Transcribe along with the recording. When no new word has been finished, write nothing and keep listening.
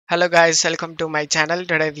Hello guys, welcome to my channel.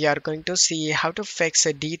 Today we are going to see how to fix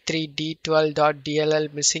a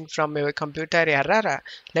D3D12.dll missing from your computer error.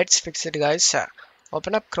 Let's fix it guys.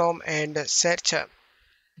 Open up Chrome and search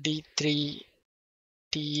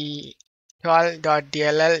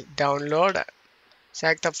D3D12.dll download.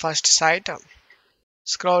 Select the first site.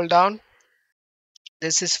 Scroll down.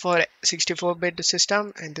 This is for 64-bit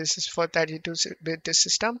system and this is for 32-bit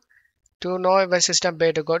system. To know your system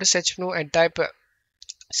bit, go to search menu and type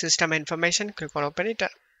system information. Click on open it.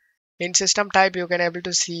 In system type, you can able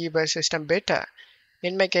to see by system beta.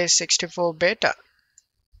 In my case, 64-bit.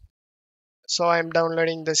 So I'm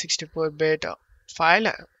downloading the 64-bit file.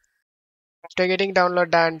 After getting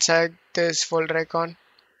download done, select this folder icon.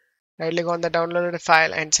 Right click on the downloaded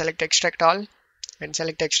file and select extract all and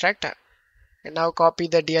select extract. And now copy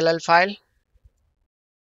the DLL file.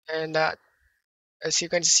 And as you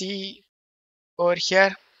can see over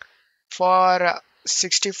here, for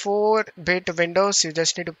 64-bit Windows, you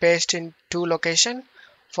just need to paste in two locations.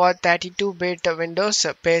 For 32-bit Windows,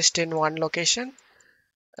 paste in one location.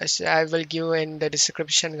 As I will give in the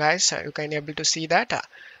description guys, you can able to see that.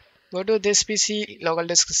 Go to this PC, local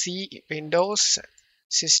disk C, Windows,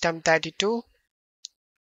 system 32,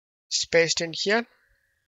 paste in here.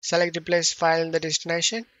 Select replace file in the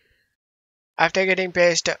destination. After getting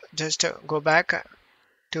paste, just go back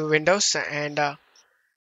to Windows and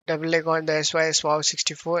double click on the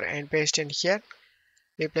SYSWOW64 and paste in here.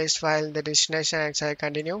 Replace file in the destination and select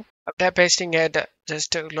continue. After pasting it,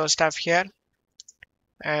 just close stuff here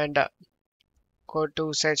and go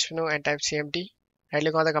to search menu and type cmd. Right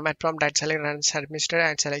click on the command prompt and select run as administrator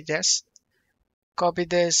and select yes. Copy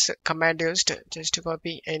this command used, just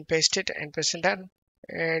copy and paste it and press enter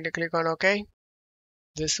and click on OK.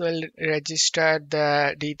 This will register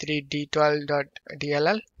the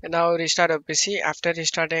D3D12.dll. And now restart our PC. After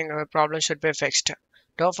restarting, our problem should be fixed.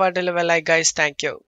 Don't forget to leave a like guys. Thank you.